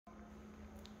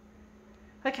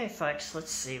Okay folks,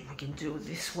 let's see if we can do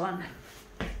this one.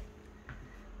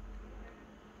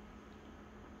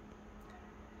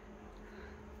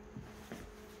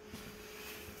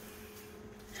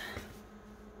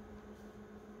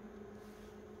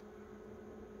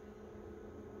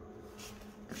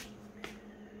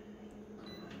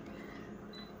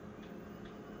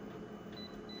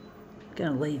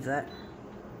 Going to leave that.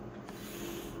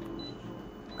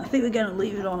 I think we're going to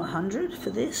leave it on 100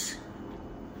 for this.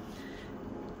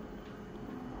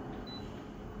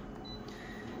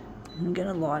 I'm going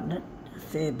to lighten it a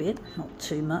fair bit, not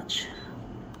too much.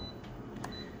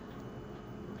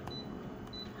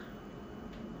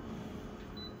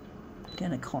 I'm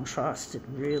going to contrast it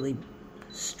really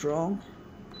strong.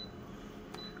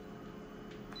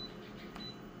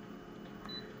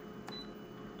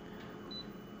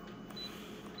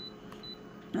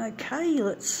 Okay,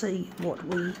 let's see what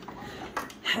we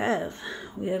have.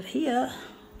 We have here,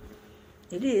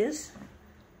 it is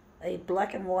a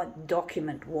black and white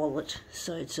document wallet.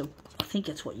 So it's a, I think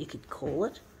that's what you could call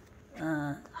it.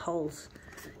 Holes,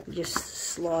 you just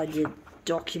slide your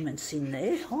documents in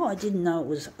there. Oh, I didn't know it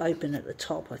was open at the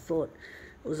top. I thought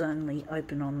it was only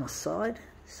open on the side.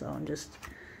 So I'm just,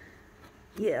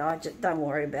 yeah, I just, don't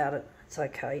worry about it. It's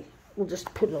okay. We'll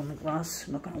just put it on the glass.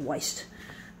 I'm not going to waste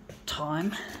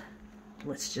time.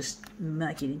 Let's just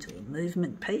make it into a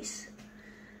movement piece.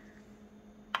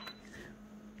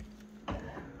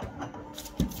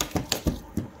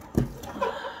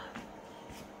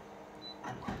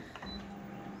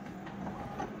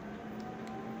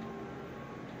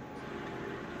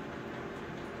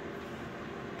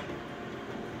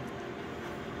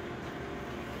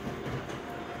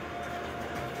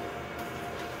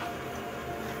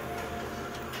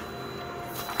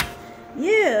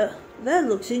 Yeah, that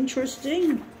looks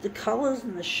interesting. The colours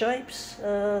and the shapes,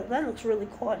 that looks really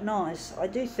quite nice. I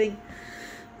do think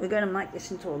we're going to make this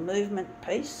into a movement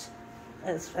piece,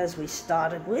 as we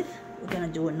started with. We're going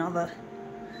to do another.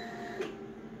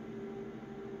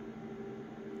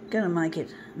 Going to make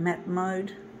it matte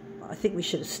mode. I think we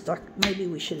should have stuck, maybe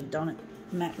we should have done it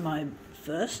matte mode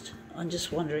first. I'm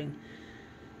just wondering,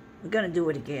 we're going to do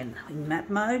it again in matte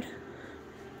mode.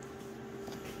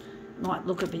 Might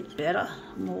look a bit better,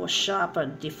 more sharper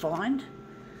defined.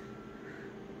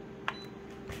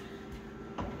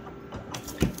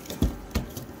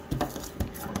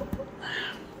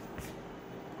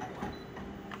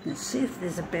 Let's see if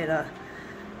there's a better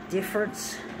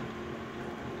difference.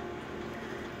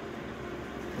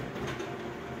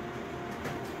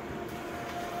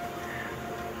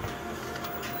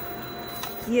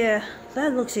 Yeah,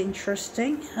 that looks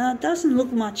interesting. Doesn't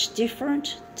look much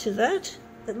different to that.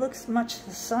 It looks much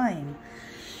the same.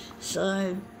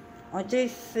 So I do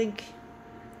think,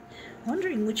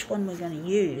 wondering which one we're going to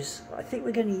use. I think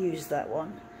we're going to use that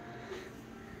one.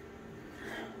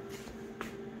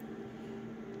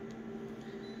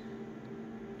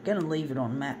 I'm going to leave it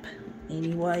on map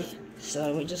anyway,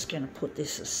 so we're just going to put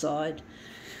this aside.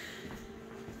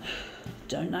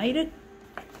 Donate it.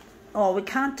 Oh, we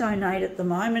can't donate at the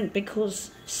moment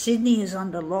because Sydney is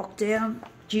under lockdown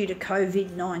due to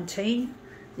COVID-19.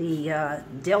 The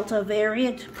Delta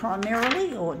variant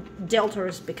primarily, or Delta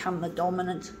has become the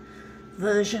dominant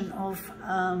version of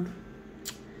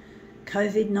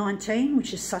COVID-19,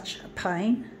 which is such a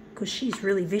pain because she's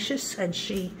really vicious and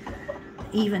she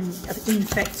even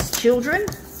infects children,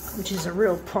 which is a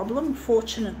real problem.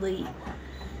 Fortunately,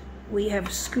 we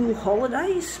have school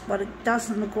holidays, but it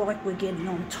doesn't look like we're getting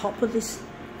on top of this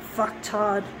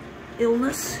fucktard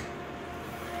illness.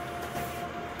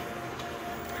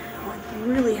 I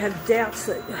really have doubts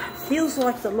that it feels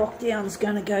like the lockdown's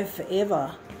going to go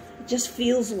forever. It just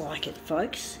feels like it,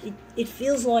 folks. It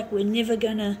feels like we're never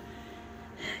going to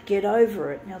get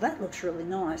over it. Now that looks really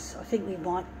nice. I think we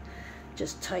might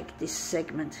just take this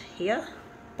segment here.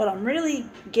 But I'm really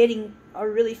getting, I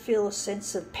really feel a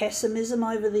sense of pessimism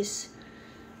over this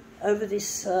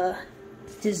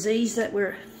disease that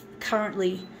we're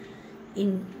currently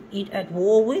at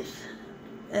war with.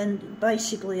 And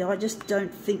basically, I just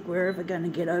don't think we're ever going to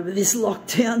get over this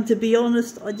lockdown, to be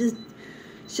honest. It's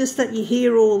just that you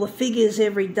hear all the figures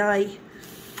every day.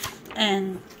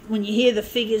 And when you hear the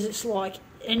figures, it's like,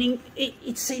 and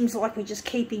it seems like we just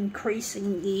keep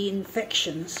increasing the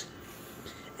infections.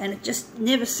 And it just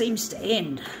never seems to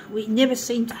end. We never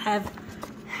seem to have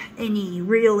any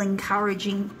real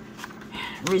encouraging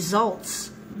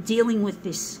results dealing with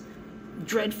this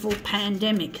dreadful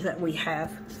pandemic that we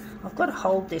have. I've got to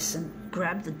hold this and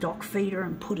grab the dock feeder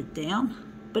and put it down.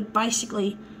 But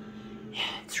basically,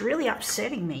 it's really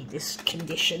upsetting me, this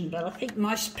condition. But I think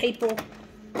most people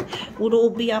would all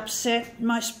be upset.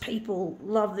 Most people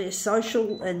love their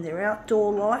social and their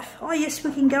outdoor life. Oh yes,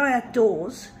 we can go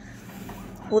outdoors,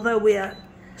 although we are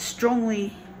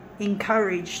strongly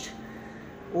encouraged,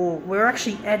 or we're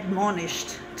actually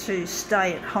admonished to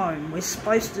stay at home. We're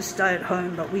supposed to stay at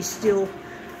home, but we still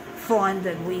find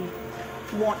that we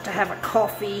want to have a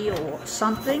coffee or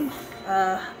something.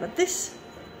 But this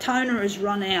toner has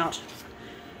run out.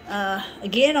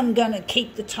 Again, I'm going to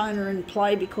keep the toner in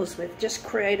play because we've just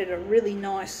created a really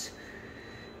nice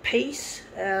piece.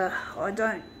 I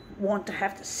don't want to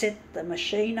have to set the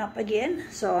machine up again,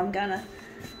 so I'm going to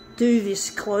do this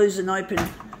close and open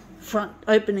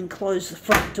and close the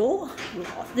front door.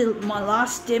 My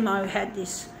last demo had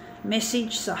this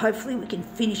message, so hopefully we can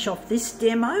finish off this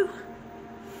demo.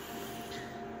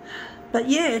 But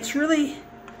yeah, it's really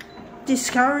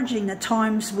discouraging the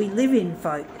times we live in,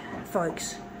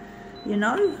 folks. You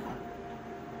know,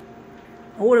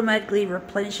 automatically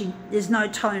replenishing, there's no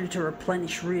toner to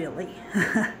replenish really.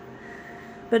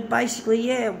 But basically,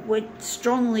 yeah, we're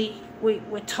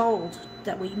told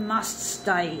that we must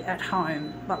stay at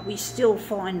home, but we still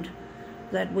find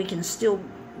that we can still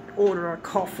order a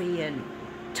coffee and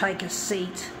take a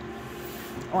seat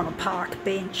on a park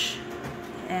bench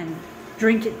and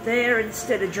drink it there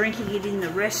instead of drinking it in the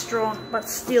restaurant. But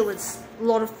still, it's a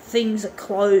lot of things are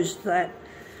closed that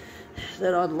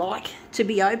I'd like to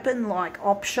be open, like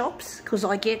op shops, because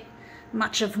I get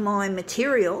much of my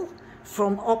material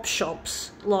from op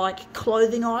shops, like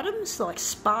clothing items, like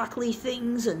sparkly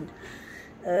things, and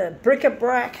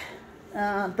bric-a-brac.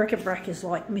 Bric-a-brac is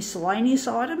like miscellaneous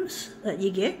items that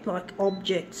you get, like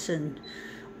objects and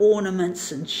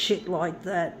ornaments and shit like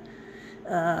that.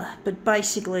 But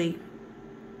basically,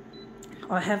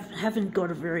 I haven't got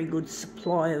a very good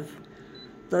supply of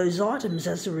those items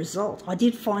as a result. I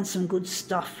did find some good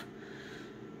stuff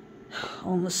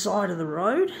on the side of the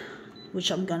road,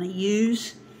 which I'm going to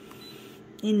use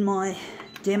in my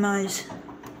demos.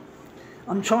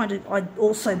 I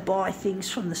also buy things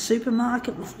from the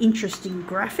supermarket with interesting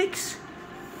graphics.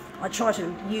 I try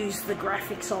to use the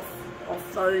graphics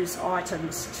of those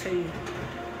items to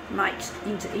make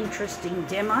into interesting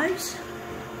demos.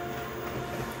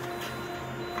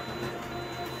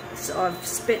 So I've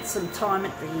spent some time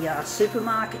at the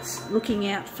supermarkets looking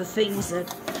out for things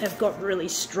that have got really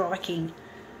striking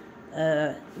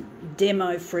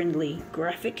demo-friendly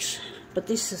graphics. But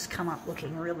this has come up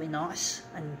looking really nice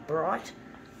and bright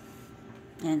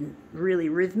and really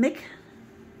rhythmic.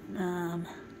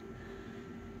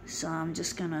 So I'm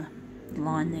just going to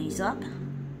line these up.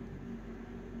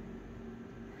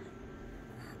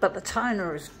 But the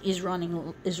toner is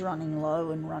running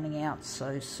low and running out,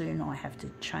 so soon I have to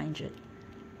change it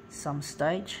some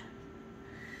stage.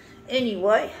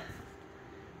 Anyway,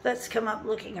 that's come up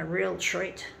looking a real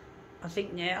treat. I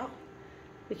think now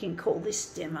we can call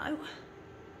this demo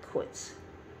quits.